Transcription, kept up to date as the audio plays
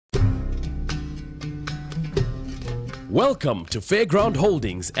Welcome to Fairground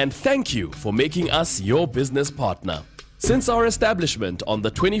Holdings and thank you for making us your business partner. Since our establishment on the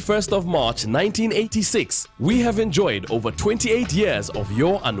 21st of March 1986, we have enjoyed over 28 years of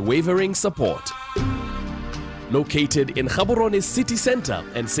your unwavering support. Located in Gaborone city center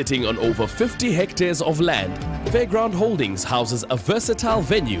and sitting on over 50 hectares of land, Fairground Holdings houses a versatile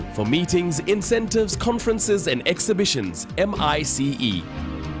venue for meetings, incentives, conferences and exhibitions, MICE.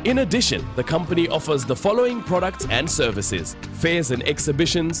 In addition, the company offers the following products and services: fairs and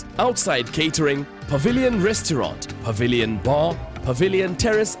exhibitions, outside catering, pavilion restaurant, pavilion bar, pavilion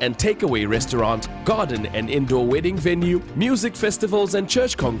terrace and takeaway restaurant, garden and indoor wedding venue, music festivals and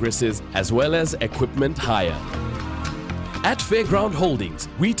church congresses, as well as equipment hire. At Fairground Holdings,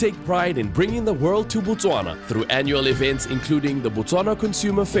 we take pride in bringing the world to Botswana through annual events including the Botswana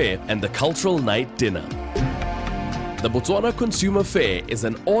Consumer Fair and the Cultural Night Dinner. The Botswana Consumer Fair is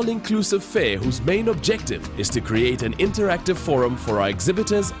an all-inclusive fair whose main objective is to create an interactive forum for our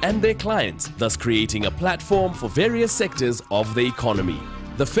exhibitors and their clients, thus creating a platform for various sectors of the economy.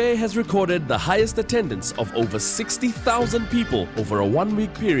 The fair has recorded the highest attendance of over 60,000 people over a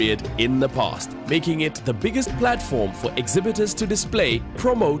one-week period in the past, making it the biggest platform for exhibitors to display,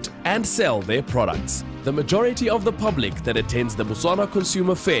 promote and sell their products. The majority of the public that attends the Botswana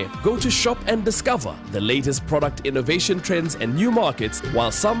Consumer Fair go to shop and discover the latest product innovation trends and new markets,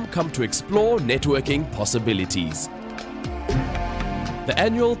 while some come to explore networking possibilities. The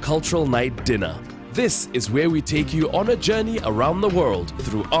annual Cultural Night Dinner. This is where we take you on a journey around the world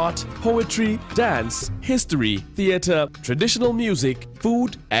through art, poetry, dance, history, theatre, traditional music,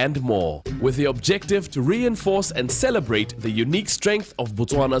 food and more, with the objective to reinforce and celebrate the unique strength of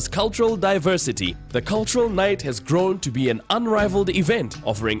Botswana's cultural diversity. The Cultural Night has grown to be an unrivaled event,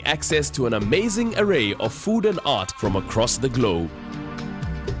 offering access to an amazing array of food and art from across the globe.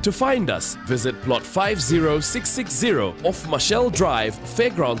 To find us, visit plot 50660 off Mashel Drive,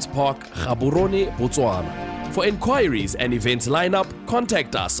 Fairgrounds Park, Gaborone, Botswana. For inquiries and events lineup,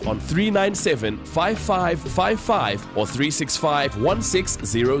 contact us on 397-5555 or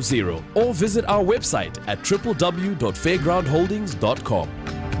 365-1600 or visit our website at www.fairgroundholdings.com.